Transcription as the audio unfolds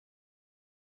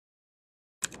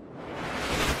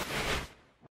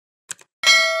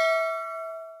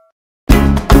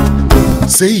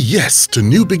Say yes to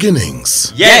new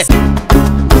beginnings. Yes.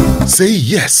 Say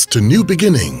yes to new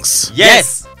beginnings.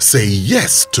 Yes. Say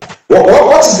yes to...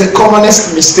 What is the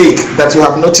commonest mistake that you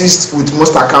have noticed with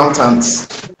most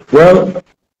accountants? Well,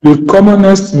 the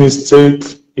commonest mistake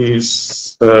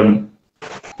is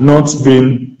not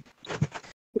being...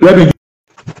 Let me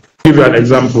give you an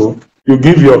example. You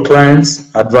give your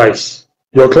clients advice.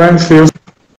 Your client fails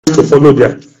to follow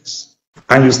their advice,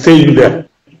 and you stay in there.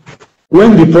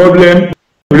 When the problem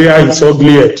rears its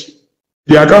ugly head,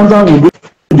 the accountant will be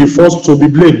the first to be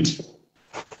blamed.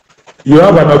 You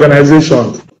have an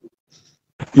organization.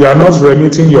 You are not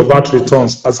remitting your VAT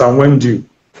returns as and when due,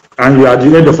 and you are the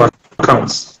head of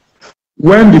accounts.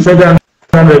 When the federal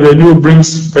revenue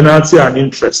brings penalty and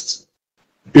interest,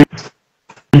 it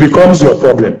becomes your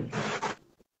problem.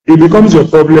 It becomes your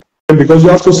problem because you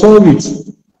have to solve it.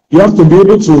 You have to be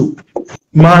able to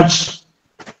match.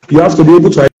 You have to be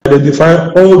able to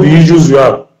identify all the issues you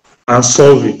have and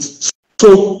solve it.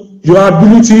 So your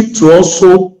ability to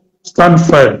also stand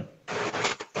firm,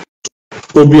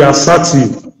 to be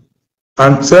assertive,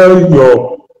 and tell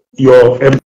your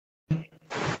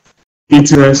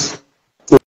employees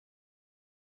to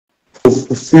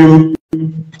fulfill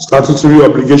statutory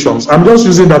obligations. I'm just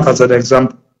using that as an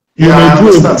example. You may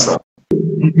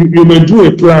do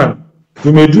a plan.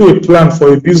 You may do a plan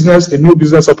for a business, a new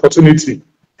business opportunity,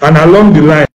 and along the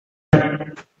line,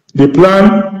 the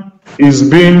plan is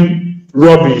being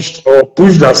rubbished or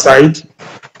pushed aside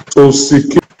to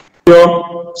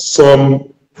secure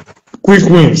some quick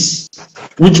wins,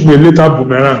 which may later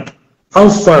boomerang. How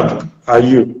far are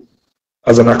you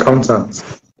as an accountant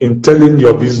in telling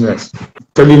your business,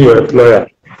 telling your employer,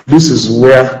 this is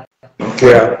where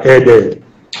we are headed?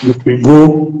 If we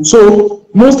go, so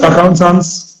most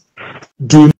accountants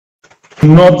do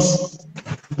not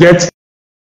get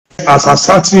as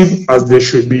assertive as they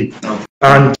should be,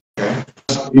 and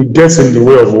it gets in the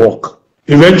way of work.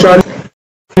 Eventually,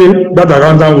 that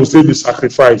accountant will still be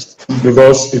sacrificed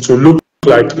because it will look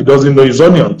like he doesn't know his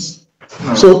onions.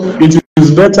 So it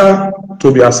is better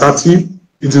to be assertive.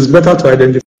 It is better to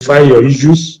identify your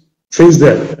issues, face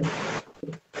them,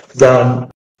 than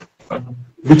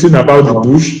beating about the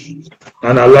bush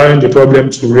and allowing the problem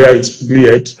to rear its ugly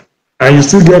head, and you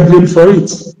still get blamed for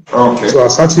it. Okay. So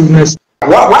assertiveness.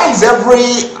 Why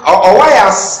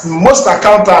are most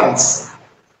accountants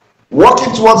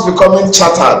working towards becoming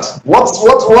chartered? What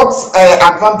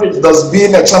advantage does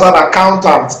being a chartered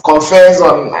accountant confers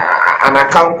on an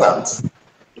accountant?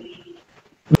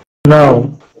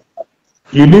 Now,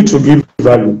 you need to give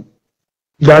value.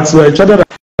 That's why a chartered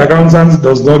accountant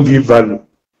does not give value.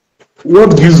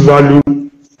 What gives value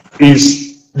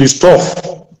is the stuff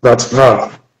that you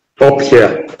have up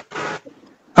here.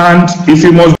 And if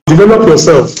you must develop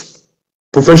yourself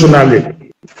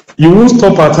professionally, you won't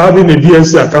stop at having a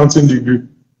BSc accounting degree.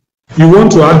 You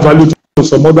want to add value to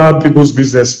some other people's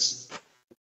businesses.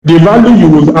 The value you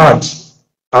will add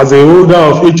as a holder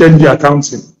of HND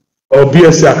accounting or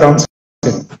BSc accounting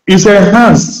is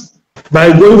enhanced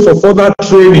by going for further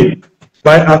training,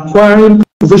 by acquiring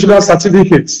professional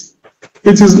certificates.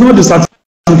 It is not the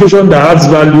certification that adds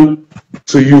value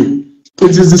to you.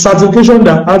 It is the certification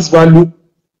that adds value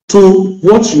to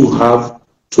what you have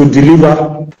to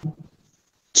deliver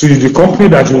to the company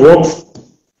that you work for.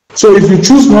 So if you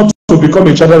choose not to become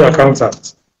a chartered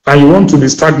accountant and you want to be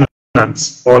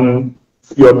stagnant on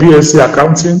your BSc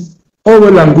accounting, all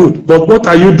well and good. But what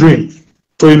are you doing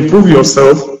to improve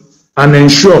yourself and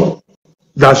ensure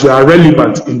that you are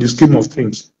relevant in the scheme of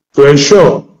things? To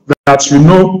ensure that you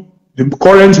know the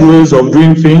current ways of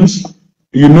doing things,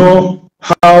 you know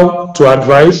how to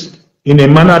advise in a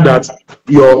manner that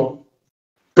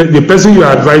the person you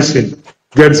are advising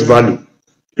gets value.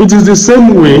 It is the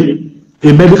same way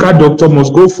a medical doctor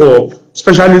must go for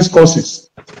specialist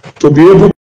courses to be able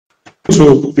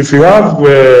to, if you have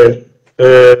a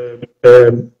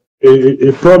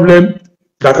problem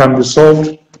that can be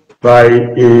solved by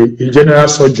a general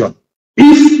surgeon.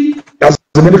 If, as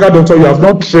a medical doctor, you have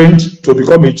not trained to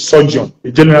become a surgeon,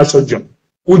 a general surgeon,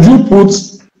 would you put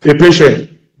a patient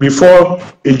before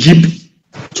a GP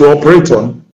to operate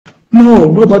on?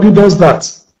 No, nobody does that.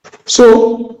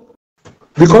 So,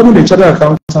 becoming a chartered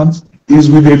accountant is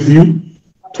with a view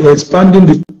to expanding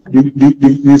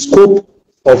the scope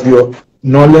of your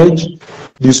knowledge,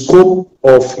 the scope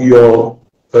of your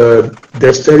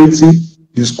dexterity,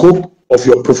 the scope of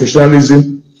your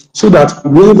professionalism, so that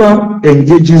whoever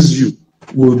engages you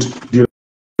would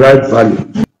derive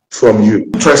value from you.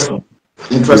 Interesting.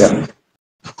 Yeah.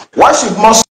 Why should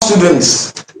most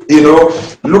students,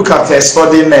 look at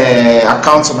studying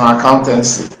accounting or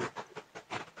accountancy?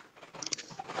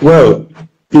 Well,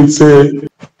 it's a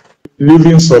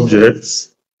living subject.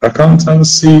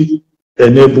 Accountancy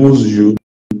enables you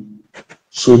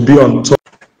to be on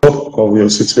top of your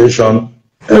situation.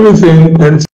 Everything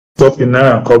ends up in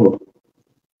naira and cover.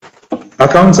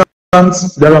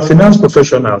 Accountants, there are finance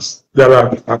professionals, there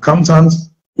are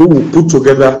accountants who will put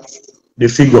together the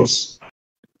figures.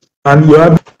 And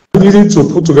your ability to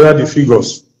put together the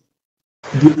figures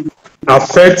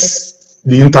affects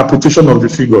the interpretation of the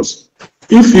figures.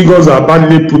 If figures are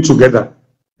badly put together,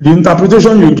 the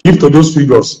interpretation you give to those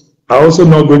figures are also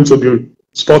not going to be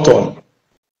spot on.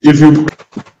 If you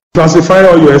classify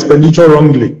all your expenditure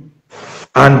wrongly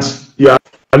and you are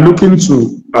looking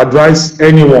to advise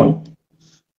anyone,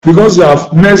 because you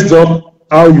have messed up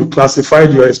how you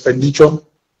classified your expenditure,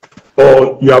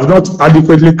 or you have not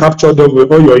adequately captured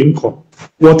all your income,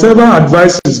 whatever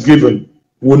advice is given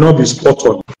will not be spot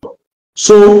on.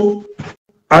 So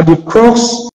at the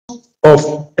crux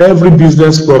of every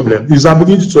business problem is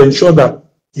ability to ensure that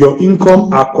your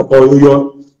income or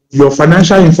your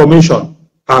financial information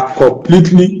are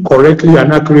completely, correctly,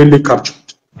 and accurately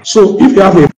captured. So if you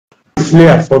have a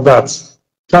flair for that,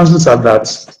 chances are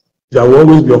that there will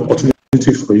always be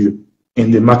opportunity for you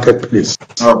in the marketplace.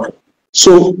 Okay.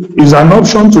 So it's an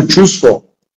option to choose for,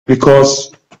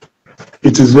 because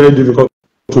it is very difficult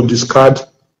to discard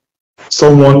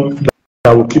someone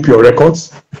that will keep your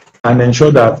records and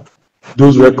ensure that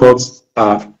those records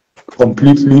are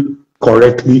completely,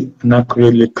 correctly, and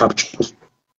accurately captured.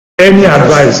 Any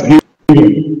advice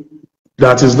given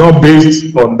that is not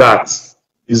based on that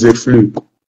is a fluke.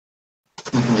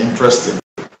 Interesting.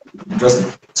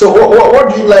 Interesting. So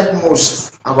what do you like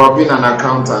most about being an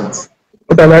accountant?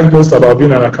 What I like most about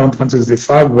being an accountant is the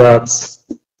fact that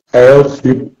I help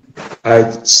people. I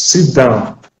sit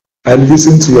down, I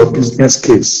listen to your business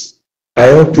case. I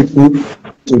help people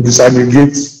to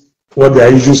disaggregate what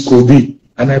their issues could be,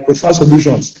 and I prefer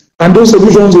solutions. And those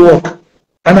solutions work.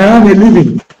 And I earn a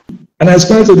living, and I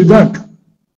spend it to the bank.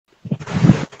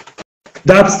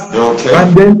 That's okay.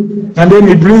 And then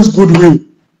it brings goodwill.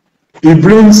 It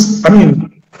brings,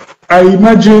 I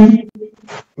imagine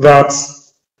that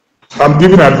I'm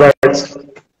giving advice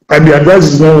and the advice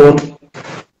is not working.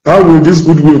 How will this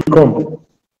goodwill come?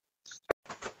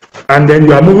 And then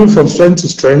you are moving from strength to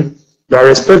strength. You are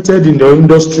respected in your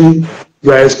industry.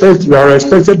 You are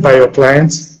respected by your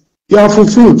clients. You are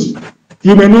fulfilled.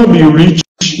 You may not be rich,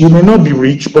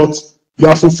 but you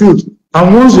are fulfilled.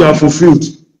 And once you are fulfilled,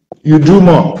 you do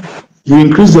more. You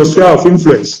increase your sphere of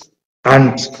influence.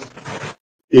 And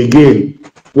again,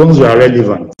 once you are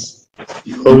relevant,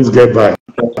 you always get by.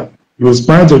 You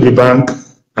smile to the bank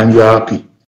and you're happy.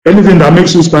 Anything that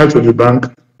makes you smile to the bank,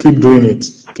 keep doing it.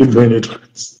 Keep doing it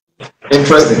right.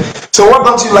 Interesting. So what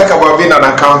don't you like about being an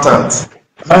accountant?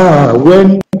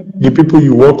 When the people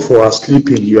you work for are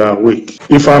sleeping, you are awake.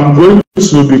 If I'm going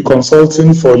to be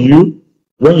consulting for you,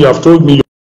 when you have told me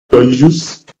your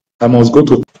issues, I must go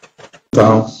to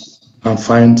town and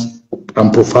find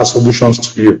and provide solutions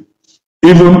to you.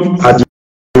 Even at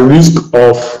the risk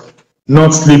of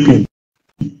not sleeping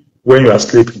when you are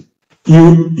sleeping.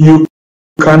 You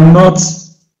cannot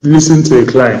listen to a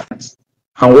client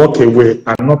and walk away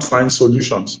and not find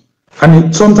solutions.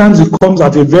 And sometimes it comes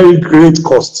at a very great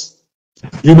cost.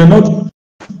 You may not,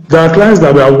 there are clients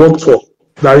that we have worked for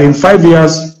that in 5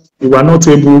 years we were not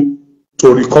able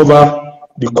to recover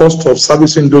the cost of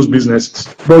servicing those businesses.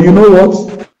 But you know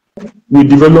what? We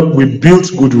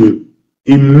built goodwill,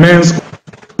 immense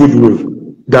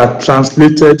goodwill that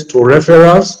translated to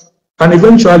referrals, and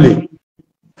eventually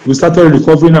we started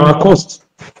recovering our costs.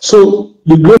 So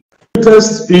the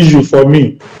greatest issue for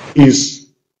me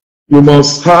is you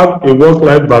must have a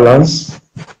work-life balance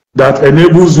that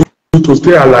enables you to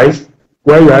stay alive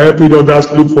while you are helping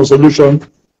others look for solutions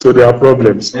to their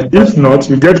problems. If not,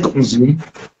 you get consumed,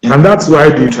 and that's why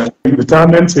the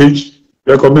retirement age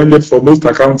recommended for most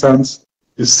accountants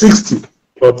is 60,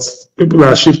 but people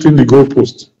are shifting the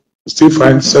goalpost. You still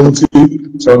find 70,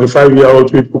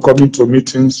 75-year-old people coming to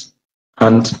meetings,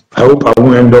 and I hope I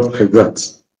won't end up like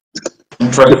that.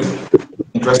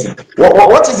 Interesting.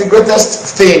 What is the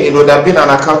greatest thing that being an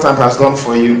accountant has done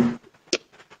for you?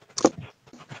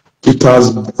 It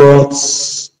has brought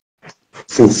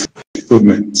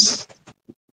fulfillment.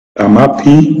 I'm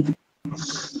happy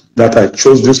that I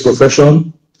chose this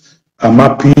profession. I'm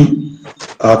happy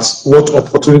at what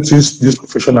opportunities this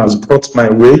profession has brought my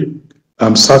way.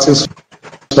 I'm satisfied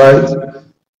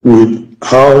with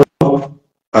how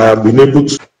I have been able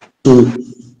to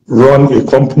run a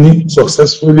company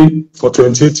successfully for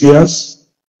 28 years.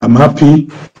 I'm happy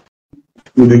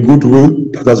with the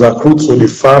goodwill that has accrued to the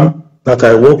firm that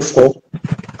I work for.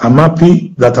 I'm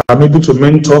happy that I'm able to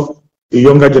mentor a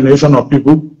younger generation of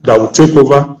people that will take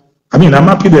over. I mean, I'm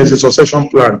happy there's a succession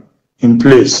plan in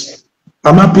place.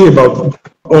 I'm happy about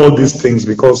all these things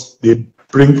because they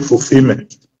bring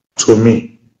fulfillment to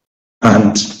me.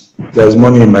 And there's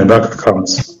money in my bank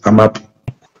accounts. I'm happy.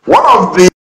 One of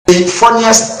the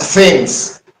funniest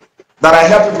things that I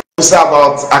hear people say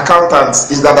about accountants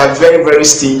is that they're very, very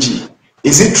stingy.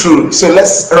 Is it true? So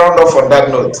let's round off on that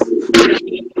note.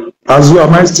 As well,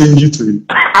 am I stingy to you?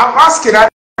 I'm asking, I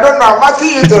don't know, I'm asking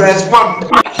you to respond.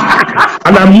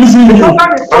 And I'm using you.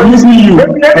 I'm using you.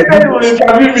 Every you will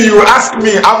interview me, you ask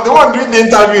me. I'm the one doing the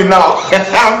interview now.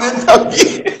 I'm the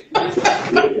interview.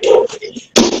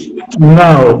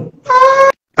 Now,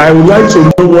 I would like to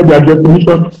know what their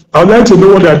definition. I would like to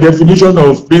know what their definition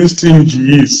of being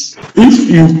stingy is. If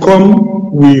you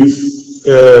come with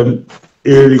a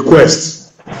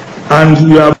request and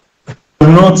you have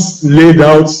not laid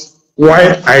out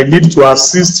why I need to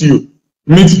assist you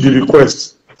meet the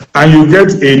request, and you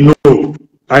get a no,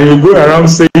 and you go around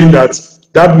saying that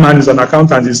that man is an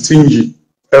accountant, is stingy.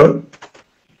 Well,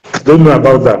 I don't know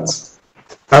about that.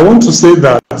 I want to say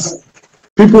that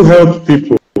people help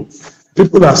people,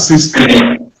 people assist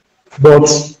people,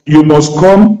 but you must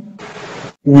come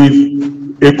with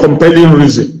a compelling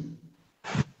reason.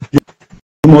 You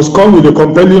must come with a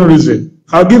compelling reason.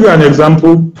 I'll give you an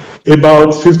example.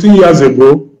 About 15 years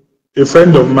ago, a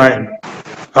friend of mine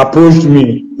approached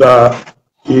me that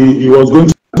he was going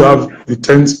to have the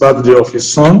 10th birthday of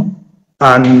his son,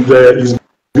 and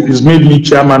he's made me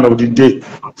chairman of the day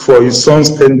for his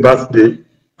son's 10th birthday,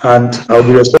 and I'll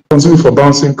be responsible for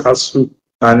bouncing castle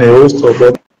and a host of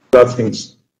other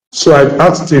things. So I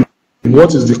asked him,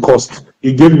 what is the cost?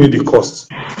 He gave me the cost.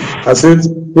 I said,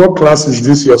 what class is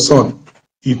this, your son?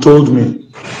 He told me.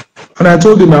 And I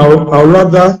told him I'll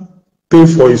rather pay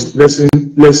for his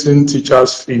lesson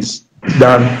teacher's fees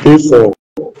than pay for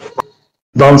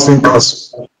bouncing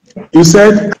castle. He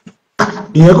said,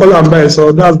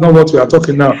 so that's not what we are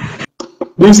talking now.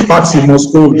 This party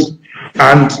must hold.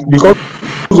 And because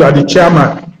you are the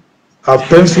chairman, I've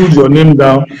penciled your name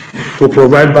down to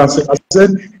provide bouncing. I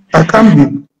said, I can't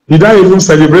be. Did I even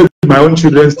celebrate my own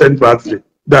children's 10th birthday?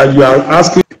 That you are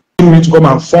asking me to come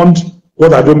and fund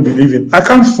what I don't believe in. I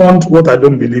can't fund what I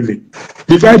don't believe in.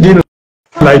 The guy didn't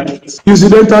like it.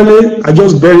 Incidentally, I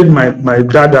just buried my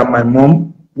dad and my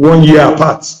mom 1 year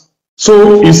apart.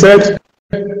 So he said,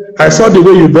 I saw the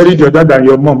way you buried your dad and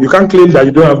your mom. You can't claim that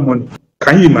you don't have money.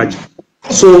 Can you imagine?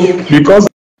 So because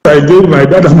I gave my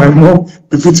dad and my mom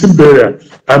befitting burial,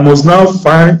 I must now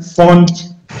fund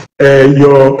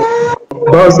your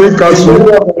bouncing castle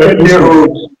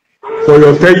for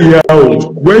your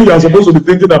 10-year-old when you are supposed to be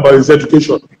thinking about his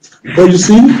education. But you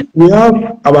see, we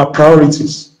have our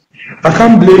priorities. I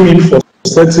can't blame him for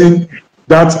setting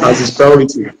that as his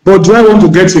priority. But do I want to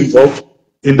get involved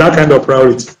in that kind of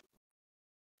priority?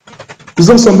 It's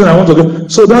not something I want to do.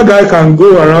 So that guy can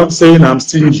go around saying I'm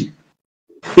stingy.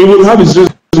 He will have his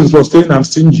reasons for saying I'm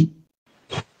stingy.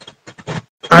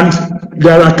 And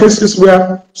there are cases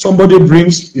where somebody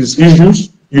brings his issues,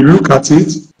 you look at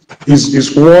it,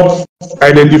 is worth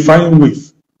identifying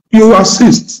with. You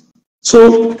assist.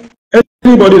 So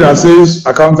anybody that says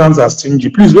accountants are stingy,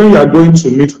 please, when you are going to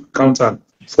meet an accountant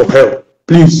for help,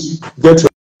 please get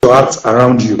your act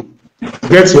around you.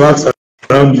 Get your act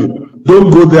around you.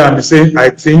 Don't go there and be saying, I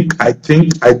think.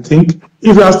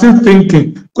 If you are still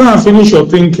thinking, go and finish your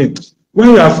thinking. When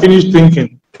you are finished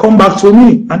thinking, come back to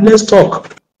me and let's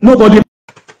talk. Nobody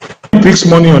picks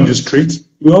money on the street.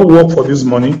 We all work for this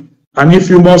money. And if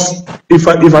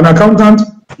an accountant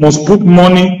must put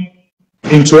money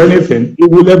into anything, he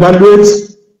will evaluate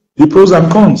the pros and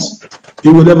cons. He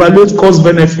will evaluate cost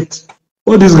benefit.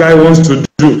 What this guy wants to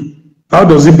do, how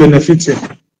does it benefit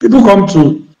him? People come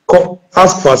to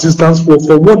ask for assistance for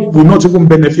what will not even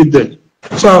benefit them.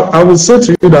 So I will say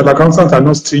to you that accountants are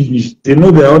not stingy. They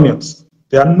know their onions.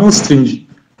 They are not stingy.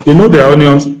 They know their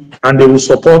onions, and they will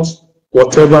support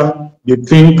whatever they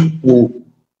think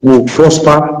will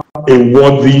prosper a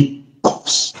worthy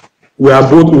cause. We are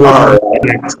both worthy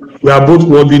knights. We are both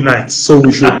worthy knights. So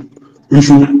we should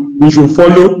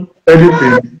follow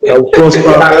anything that will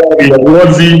prosper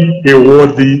a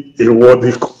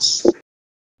worthy cause.